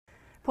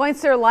Point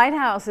Sur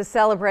Lighthouse is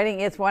celebrating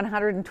its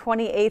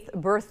 128th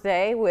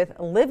birthday with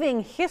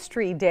Living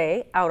History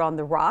Day out on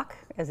the Rock,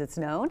 as it's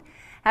known.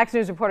 Action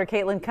News reporter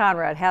Caitlin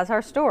Conrad has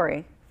our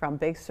story from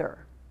Big Sur.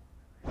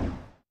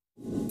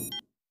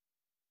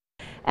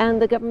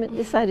 And the government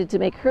decided to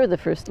make her the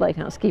first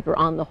lighthouse keeper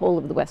on the whole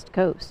of the West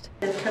Coast.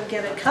 And come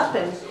get a cup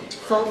and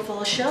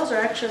full of shells, or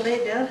actually lay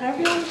it down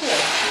however you want to do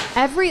it.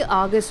 Every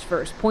August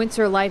 1st, Point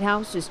Sur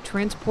Lighthouse is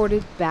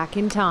transported back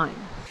in time.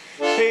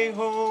 Hey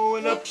ho,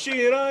 and up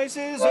she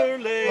rises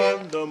early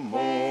in the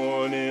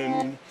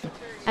morning.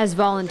 As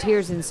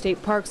volunteers and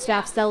state park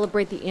staff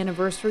celebrate the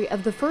anniversary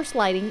of the first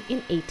lighting in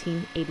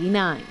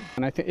 1889.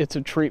 And I think it's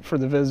a treat for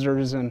the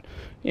visitors and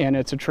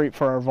it's a treat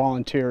for our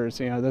volunteers.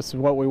 You know, this is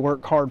what we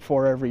work hard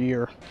for every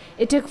year.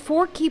 It took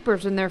 4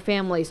 keepers and their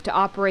families to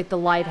operate the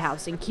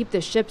lighthouse and keep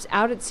the ships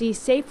out at sea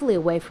safely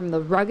away from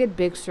the rugged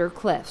Big Sur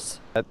cliffs.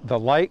 The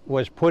light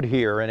was put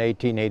here in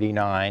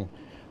 1889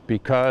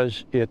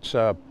 because it's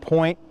a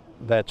point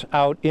that's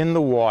out in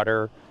the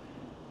water.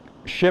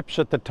 Ships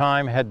at the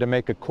time had to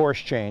make a course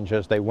change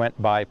as they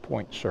went by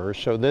Point Sur,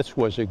 so this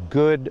was a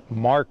good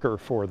marker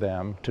for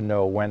them to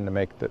know when to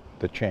make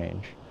the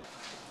change.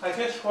 I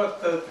guess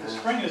what the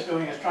spring is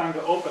doing is trying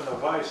to open the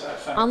vice.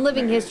 On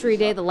Living History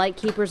Day, the light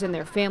keepers and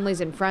their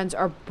families and friends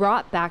are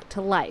brought back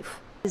to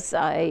life.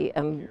 I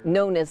am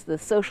known as the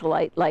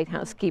socialite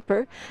lighthouse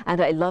keeper,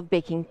 and I love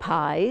baking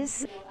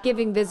pies.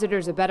 Giving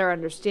visitors a better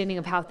understanding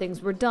of how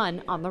things were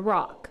done on the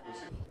Rock.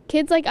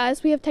 Kids like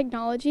us, we have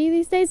technology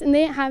these days, and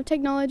they didn't have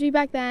technology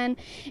back then.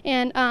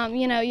 And,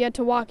 you know, you had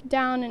to walk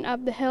down and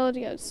up the hill to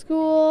go to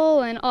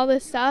school and all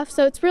this stuff.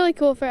 So it's really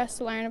cool for us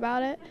to learn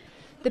about it.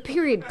 The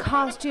period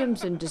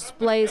costumes and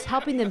displays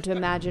helping them to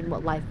imagine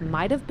what life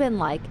might have been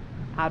like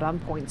out on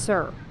Point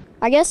Sur.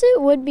 I guess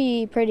it would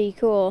be pretty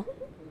cool,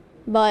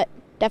 but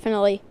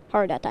definitely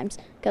hard at times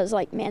because,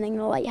 like, manning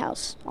the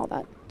lighthouse, all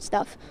that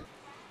stuff.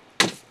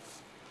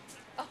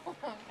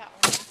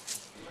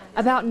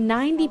 About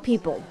 90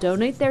 people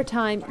donate their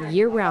time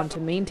year-round to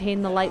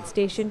maintain the light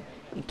station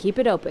and keep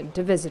it open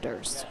to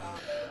visitors.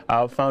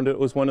 I found it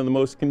was one of the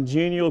most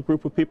congenial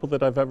group of people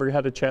that I've ever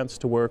had a chance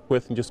to work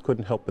with, and just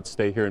couldn't help but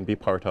stay here and be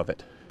part of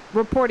it.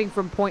 Reporting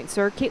from Point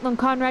Sur, Caitlin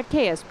Conrad,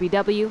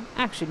 KSBW,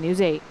 Action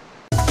News 8.